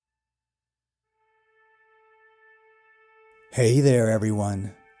Hey there,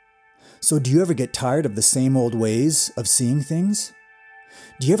 everyone. So do you ever get tired of the same old ways of seeing things?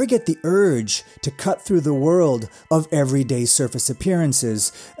 Do you ever get the urge to cut through the world of everyday surface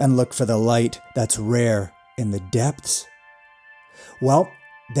appearances and look for the light that's rare in the depths? Well,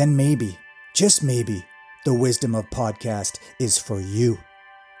 then maybe, just maybe, the Wisdom of Podcast is for you.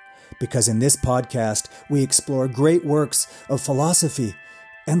 Because in this podcast, we explore great works of philosophy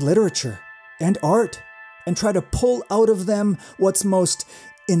and literature and art and try to pull out of them what's most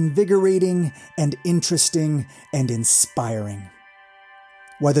invigorating and interesting and inspiring.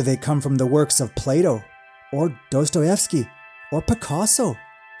 Whether they come from the works of Plato or Dostoevsky or Picasso,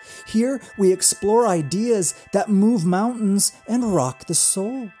 here we explore ideas that move mountains and rock the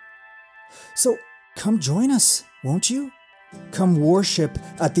soul. So come join us, won't you? Come worship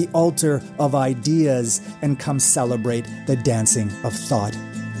at the altar of ideas and come celebrate the dancing of thought.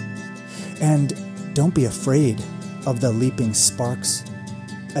 And don't be afraid of the leaping sparks,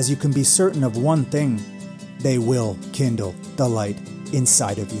 as you can be certain of one thing: they will kindle the light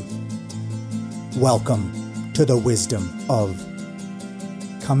inside of you. Welcome to the Wisdom of.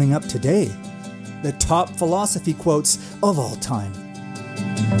 Coming up today, the top philosophy quotes of all time.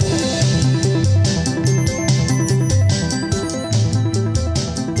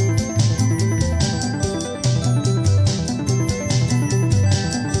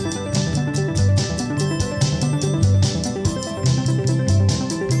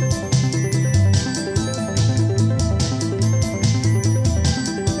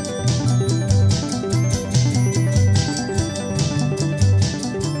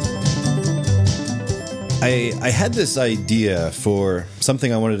 I had this idea for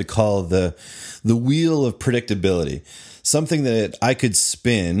something I wanted to call the wheel of predictability, something that I could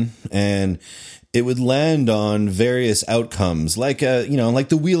spin and it would land on various outcomes, like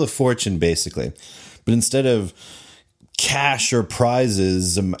the Wheel of Fortune, basically. But instead of cash or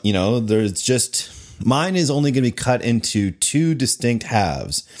prizes, there's just mine is only going to be cut into two distinct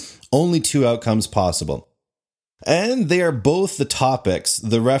halves, only two outcomes possible. And they are both the topics,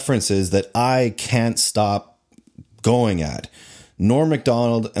 the references that I can't stop going at. Norm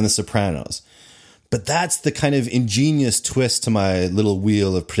Macdonald and The Sopranos. But that's the kind of ingenious twist to my little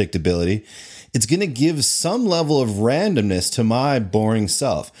wheel of predictability. It's going to give some level of randomness to my boring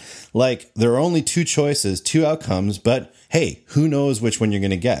self. Like, there are only two choices, two outcomes, but hey, who knows which one you're going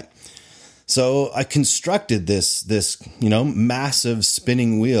to get? So I constructed this massive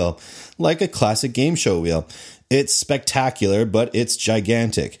spinning wheel, like a classic game show wheel. It's spectacular, but it's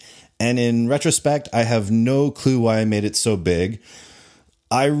gigantic. And in retrospect, I have no clue why I made it so big.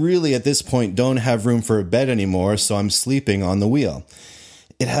 I really, at this point, don't have room for a bed anymore, so I'm sleeping on the wheel.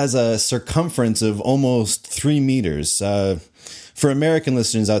 It has a circumference of almost 3 meters. For American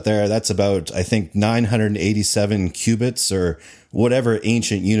listeners out there, that's about, I think, 987 cubits or whatever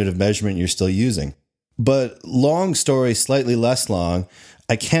ancient unit of measurement you're still using. But long story, slightly less long,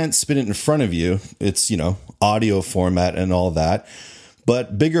 I can't spin it in front of you. It's, audio format and all that.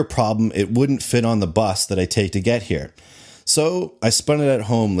 But bigger problem, it wouldn't fit on the bus that I take to get here. So I spun it at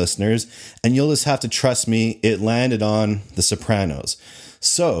home, listeners, and you'll just have to trust me, it landed on The Sopranos.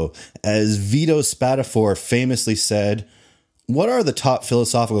 So, as Vito Spatafore famously said, what are the top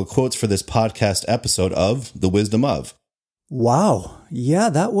philosophical quotes for this podcast episode of The Wisdom of? Wow. Yeah,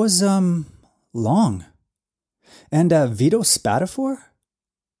 that was, long. And Vito Spatafore?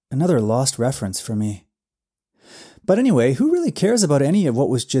 Another lost reference for me. But anyway, who really cares about any of what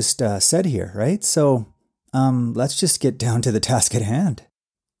was just said here, right? So let's just get down to the task at hand.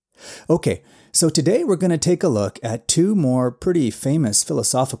 Okay, so today we're going to take a look at two more pretty famous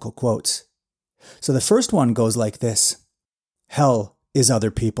philosophical quotes. So the first one goes like this: Hell is other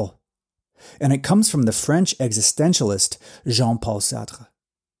people. And it comes from the French existentialist Jean-Paul Sartre.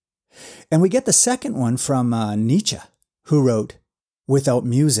 And we get the second one from Nietzsche, who wrote, "Without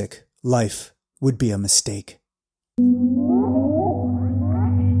music, life would be a mistake."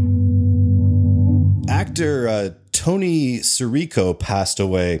 Actor Tony Sirico passed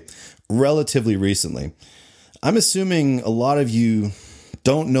away relatively recently. I'm assuming a lot of you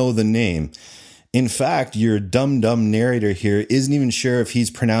don't know the name. In fact, your dumb narrator here isn't even sure if he's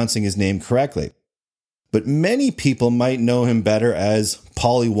pronouncing his name correctly. But many people might know him better as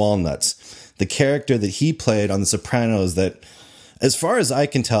Paulie Walnuts, the character that he played on The Sopranos that, as far as I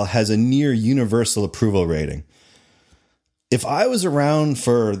can tell, has a near universal approval rating. If I was around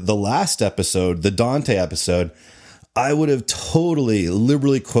for the last episode, the Dante episode, I would have totally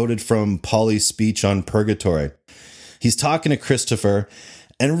liberally quoted from Paulie's speech on purgatory. He's talking to Christopher,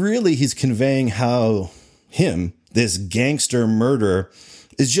 and really he's conveying how him, this gangster murderer,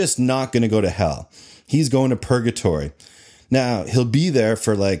 is just not going to go to hell. He's going to purgatory. Now, he'll be there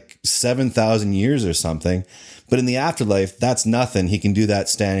for like 7,000 years or something, but in the afterlife, that's nothing. He can do that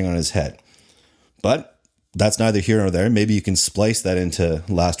standing on his head. But that's neither here nor there. Maybe you can splice that into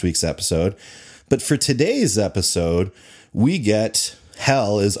last week's episode. But for today's episode, we get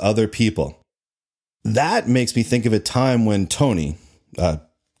hell is other people. That makes me think of a time when Tony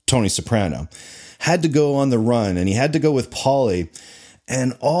Soprano, had to go on the run, and he had to go with Polly.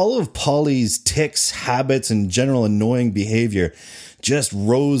 And all of Polly's tics, habits, and general annoying behavior just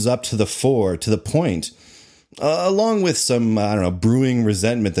rose up to the fore, to the point, along with some, brewing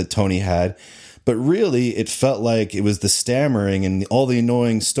resentment that Tony had. But really, it felt like it was the stammering and all the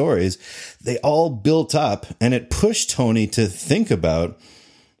annoying stories. They all built up, and it pushed Tony to think about,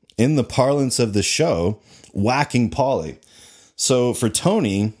 in the parlance of the show, whacking Polly. So for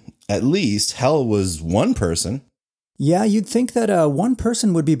Tony, at least, hell was one person. Yeah, you'd think that one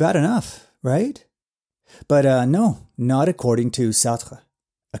person would be bad enough, right? But no, not according to Sartre.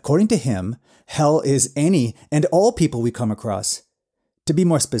 According to him, hell is any and all people we come across. To be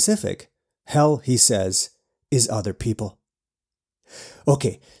more specific, hell, he says, is other people.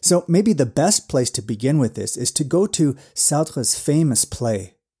 Okay, so maybe the best place to begin with this is to go to Sartre's famous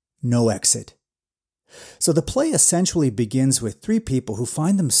play, No Exit. So the play essentially begins with three people who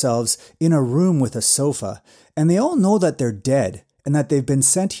find themselves in a room with a sofa, and they all know that they're dead and that they've been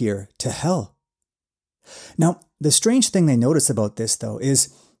sent here to hell. Now, the strange thing they notice about this, though,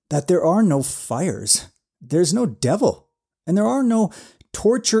 is that there are no fires, there's no devil, and there are no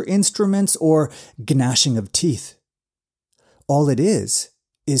torture instruments or gnashing of teeth. All it is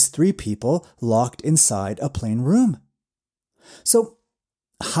three people locked inside a plain room. So,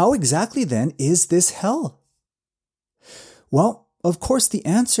 how exactly then is this hell? Well, of course, the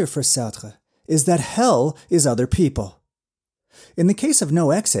answer for Sartre is that hell is other people. In the case of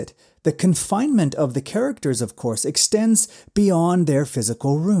No Exit, the confinement of the characters, of course, extends beyond their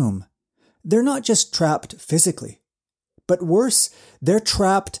physical room. They're not just trapped physically, but worse, they're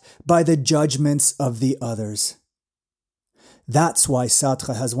trapped by the judgments of the others. That's why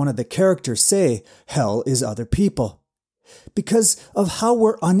Sartre has one of the characters say, hell is other people. Because of how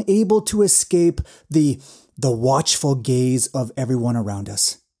we're unable to escape the watchful gaze of everyone around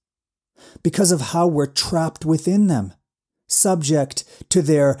us. Because of how we're trapped within them, subject to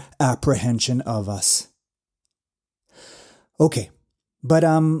their apprehension of us. Okay, but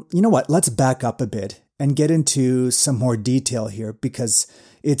you know what? Let's back up a bit and get into some more detail here because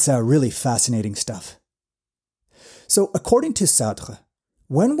it's really fascinating stuff. So according to Sartre,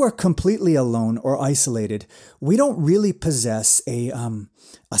 when we're completely alone or isolated, we don't really possess a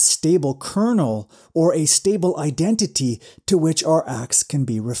stable kernel or a stable identity to which our acts can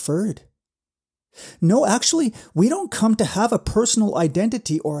be referred. No, actually, we don't come to have a personal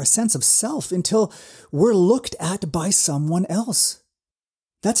identity or a sense of self until we're looked at by someone else.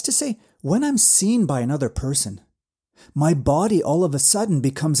 That's to say, when I'm seen by another person, my body all of a sudden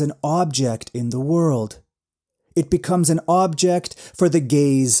becomes an object in the world. It becomes an object for the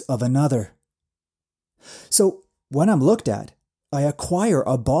gaze of another. So when I'm looked at, I acquire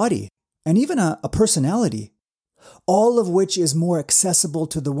a body and even a personality, all of which is more accessible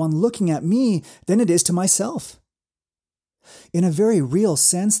to the one looking at me than it is to myself. In a very real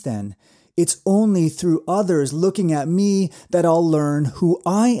sense, then, it's only through others looking at me that I'll learn who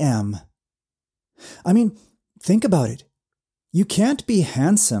I am. I mean, think about it. You can't be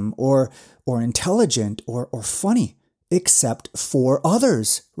handsome or intelligent or funny except for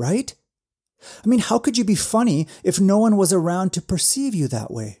others, right? I mean, how could you be funny if no one was around to perceive you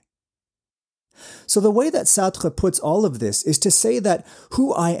that way? So the way that Sartre puts all of this is to say that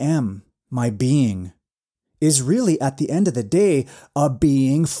who I am, my being, is really at the end of the day a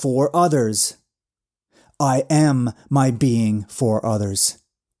being for others. I am my being for others.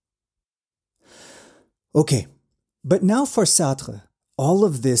 Okay, but now for Sartre, all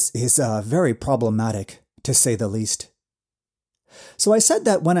of this is very problematic, to say the least. So I said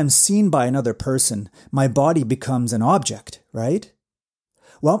that when I'm seen by another person, my body becomes an object, right?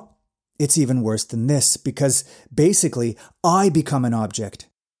 Well, it's even worse than this, because basically, I become an object.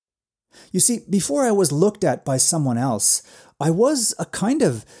 You see, before I was looked at by someone else, I was a kind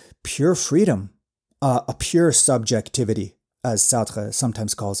of pure freedom, a pure subjectivity, as Sartre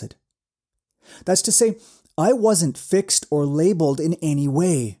sometimes calls it. That's to say, I wasn't fixed or labeled in any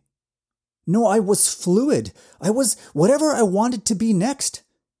way. No, I was fluid. I was whatever I wanted to be next.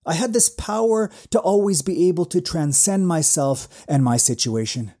 I had this power to always be able to transcend myself and my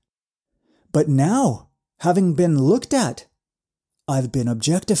situation. But now, having been looked at, I've been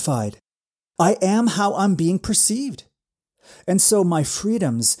objectified. I am how I'm being perceived. And so my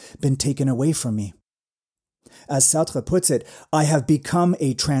freedom's been taken away from me. As Sartre puts it, I have become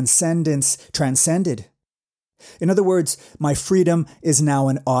a transcendence transcended. In other words, my freedom is now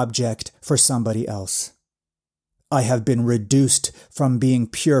an object for somebody else. I have been reduced from being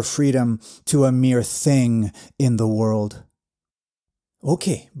pure freedom to a mere thing in the world.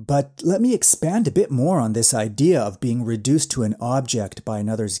 Okay, but let me expand a bit more on this idea of being reduced to an object by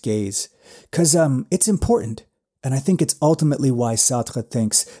another's gaze, because it's important, and I think it's ultimately why Sartre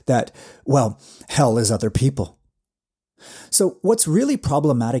thinks that, well, hell is other people. So what's really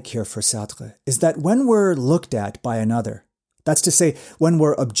problematic here for Sartre is that when we're looked at by another, that's to say, when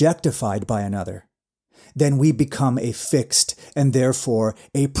we're objectified by another, then we become a fixed and therefore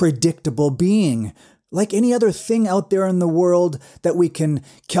a predictable being, like any other thing out there in the world that we can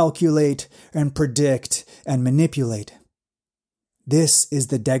calculate and predict and manipulate. This is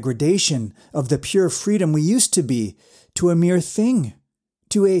the degradation of the pure freedom we used to be to a mere thing,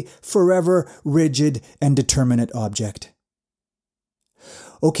 to a forever rigid and determinate object.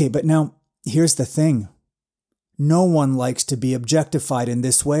 Okay, but now here's the thing. No one likes to be objectified in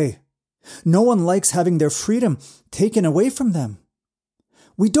this way. No one likes having their freedom taken away from them.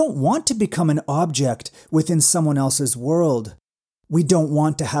 We don't want to become an object within someone else's world. We don't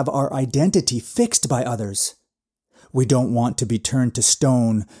want to have our identity fixed by others. We don't want to be turned to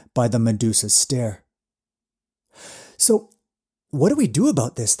stone by the Medusa's stare. So, what do we do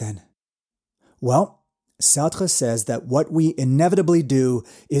about this then? Well, Sartre says that what we inevitably do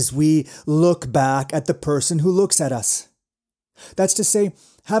is we look back at the person who looks at us. That's to say,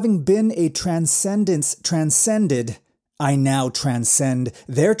 having been a transcendence transcended, I now transcend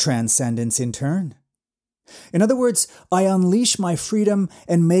their transcendence in turn. In other words, I unleash my freedom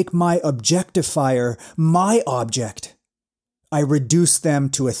and make my objectifier my object. I reduce them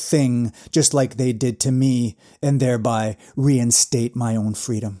to a thing just like they did to me and thereby reinstate my own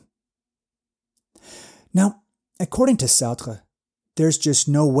freedom. Now, according to Sartre, there's just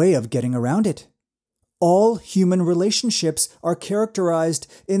no way of getting around it. All human relationships are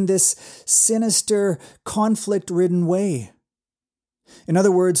characterized in this sinister, conflict-ridden way. In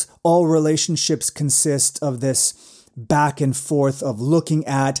other words, all relationships consist of this back and forth of looking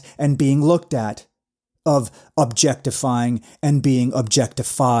at and being looked at, of objectifying and being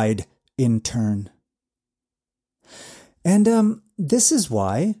objectified in turn. And this is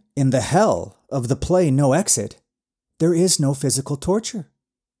why, in the hell of the play No Exit, there is no physical torture.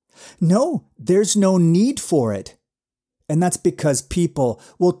 No, there's no need for it. And that's because people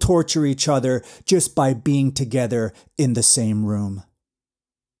will torture each other just by being together in the same room.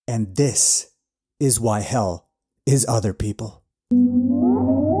 And this is why hell is other people.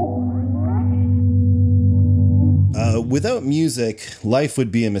 Without music, life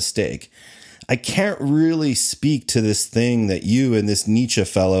would be a mistake. I can't really speak to this thing that you and this Nietzsche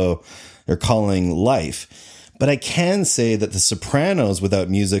fellow are calling life, but I can say that The Sopranos without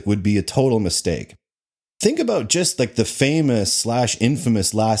music would be a total mistake. Think about just like the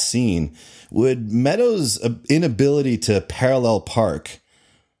famous/infamous last scene. Would Meadows' inability to parallel park?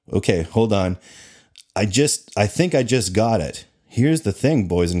 Okay, hold on. I think I just got it. Here's the thing,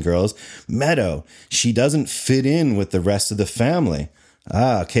 boys and girls. Meadow, she doesn't fit in with the rest of the family.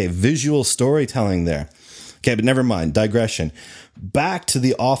 Okay, visual storytelling there. Okay, but never mind, digression. Back to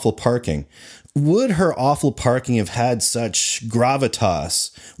the awful parking. Would her awful parking have had such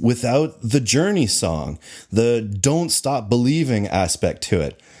gravitas without the Journey song, the Don't Stop Believing aspect to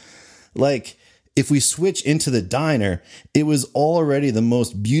it? Like, if we switch into the diner, it was already the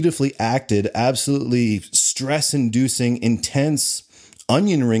most beautifully acted, absolutely stress-inducing, intense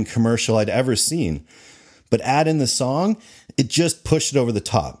onion ring commercial I'd ever seen. But add in the song, it just pushed it over the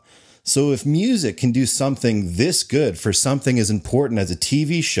top. So if music can do something this good for something as important as a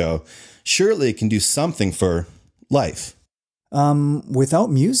TV show, surely it can do something for life. Without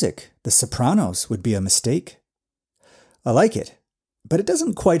music, The Sopranos would be a mistake. I like it, but it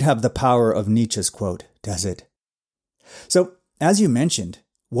doesn't quite have the power of Nietzsche's quote, does it? So, as you mentioned,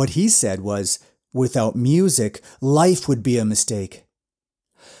 what he said was, without music, life would be a mistake.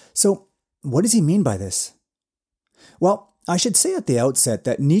 So, what does he mean by this? Well, I should say at the outset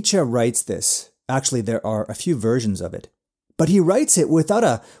that Nietzsche writes this. Actually, there are a few versions of it. But he writes it without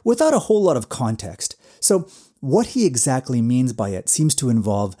a whole lot of context. So what he exactly means by it seems to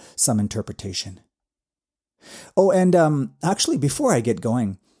involve some interpretation. Oh, and actually, before I get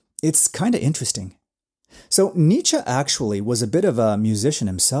going, it's kind of interesting. So Nietzsche actually was a bit of a musician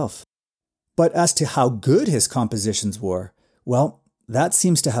himself. But as to how good his compositions were, well, that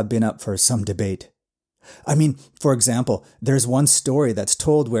seems to have been up for some debate. I mean, for example, there's one story that's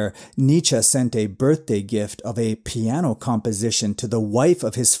told where Nietzsche sent a birthday gift of a piano composition to the wife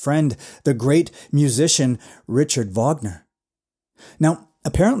of his friend, the great musician Richard Wagner. Now,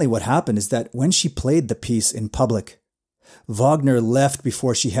 apparently what happened is that when she played the piece in public, Wagner left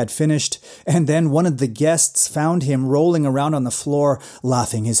before she had finished, and then one of the guests found him rolling around on the floor,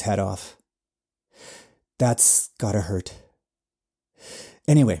 laughing his head off. That's gotta hurt.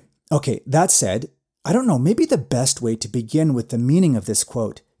 Anyway, okay, that said, I don't know, maybe the best way to begin with the meaning of this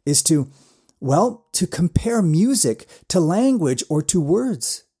quote is to compare music to language or to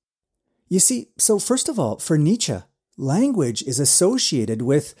words. You see, so first of all, for Nietzsche, language is associated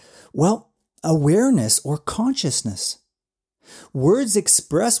with, awareness or consciousness. Words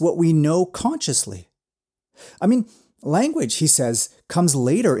express what we know consciously. I mean, language, he says, comes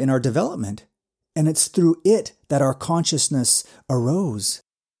later in our development, and it's through it that our consciousness arose.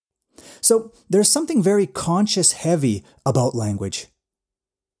 So there's something very conscious heavy about language.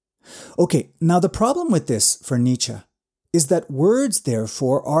 Okay, now the problem with this for Nietzsche is that words,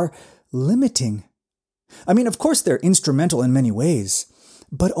 therefore, are limiting. I mean, of course, they're instrumental in many ways,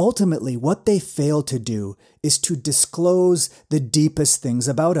 but ultimately what they fail to do is to disclose the deepest things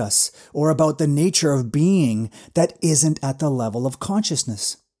about us or about the nature of being that isn't at the level of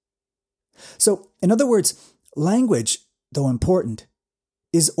consciousness. So, in other words, language, though important,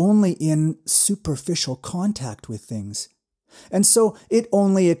 is only in superficial contact with things, and so it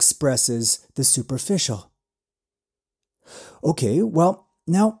only expresses the superficial. Okay, well,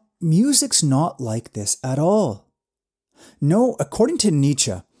 now, music's not like this at all. No, according to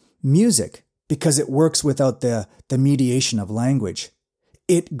Nietzsche, music, because it works without the mediation of language,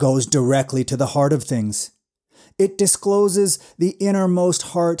 it goes directly to the heart of things. It discloses the innermost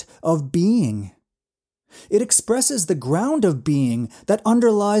heart of being. It expresses the ground of being that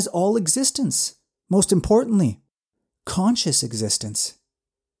underlies all existence, most importantly, conscious existence.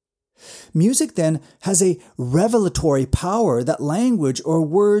 Music then has a revelatory power that language or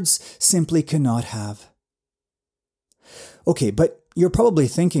words simply cannot have. Okay, but you're probably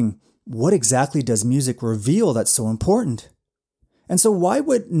thinking, what exactly does music reveal that's so important? And so why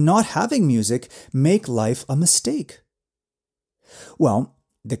would not having music make life a mistake? Well,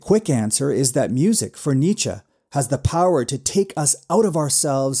 the quick answer is that music, for Nietzsche, has the power to take us out of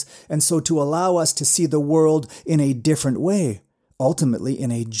ourselves and so to allow us to see the world in a different way, ultimately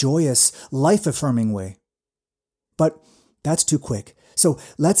in a joyous, life-affirming way. But that's too quick. So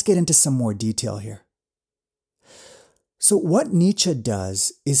let's get into some more detail here. So what Nietzsche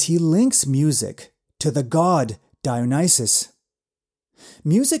does is he links music to the god Dionysus.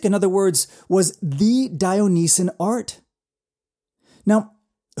 Music, in other words, was the Dionysian art. Now,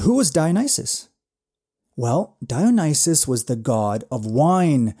 who was Dionysus? Well, Dionysus was the god of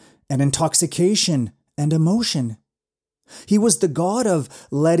wine and intoxication and emotion. He was the god of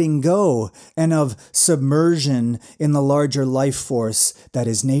letting go and of submersion in the larger life force that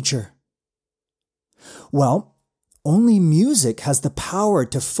is nature. Well, only music has the power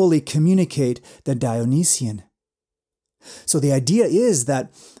to fully communicate the Dionysian. So the idea is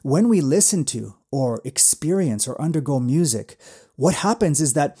that when we listen to or experience or undergo music, what happens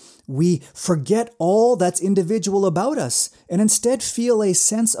is that we forget all that's individual about us and instead feel a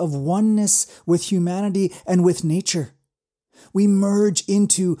sense of oneness with humanity and with nature. We merge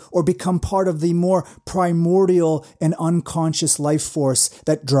into or become part of the more primordial and unconscious life force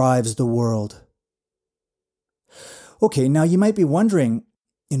that drives the world. Okay, now you might be wondering,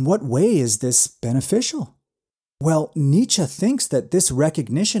 in what way is this beneficial? Well, Nietzsche thinks that this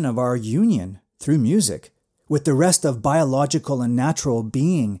recognition of our union through music with the rest of biological and natural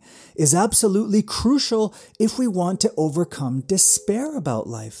being is absolutely crucial if we want to overcome despair about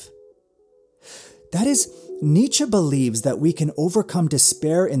life. That is, Nietzsche believes that we can overcome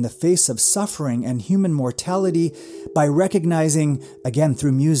despair in the face of suffering and human mortality by recognizing, again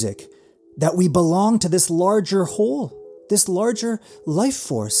through music, that we belong to this larger whole, this larger life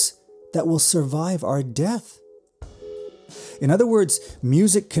force that will survive our death. In other words,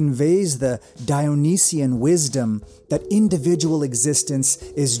 music conveys the Dionysian wisdom that individual existence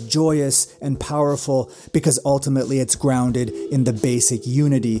is joyous and powerful because ultimately it's grounded in the basic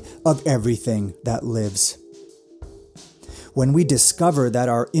unity of everything that lives. When we discover that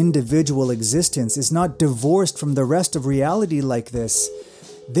our individual existence is not divorced from the rest of reality like this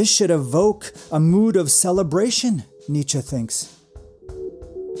should evoke a mood of celebration, Nietzsche thinks.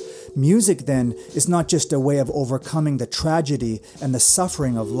 Music, then, is not just a way of overcoming the tragedy and the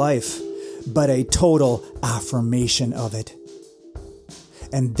suffering of life, but a total affirmation of it.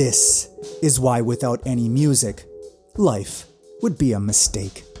 And this is why without any music, life would be a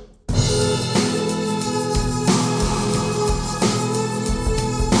mistake.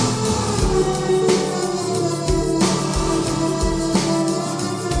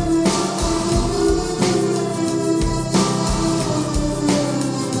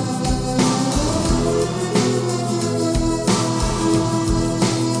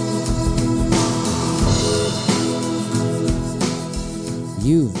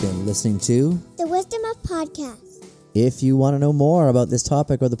 You've been listening to The Wisdom of Podcast. If you want to know more about this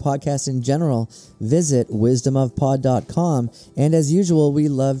topic or the podcast in general, visit wisdomofpod.com. And as usual, we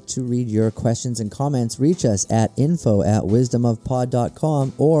love to read your questions and comments. Reach us at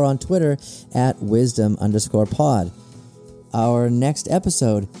info@wisdomofpod.com or on Twitter at wisdom_pod. Our next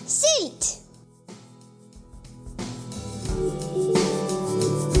episode. Seat!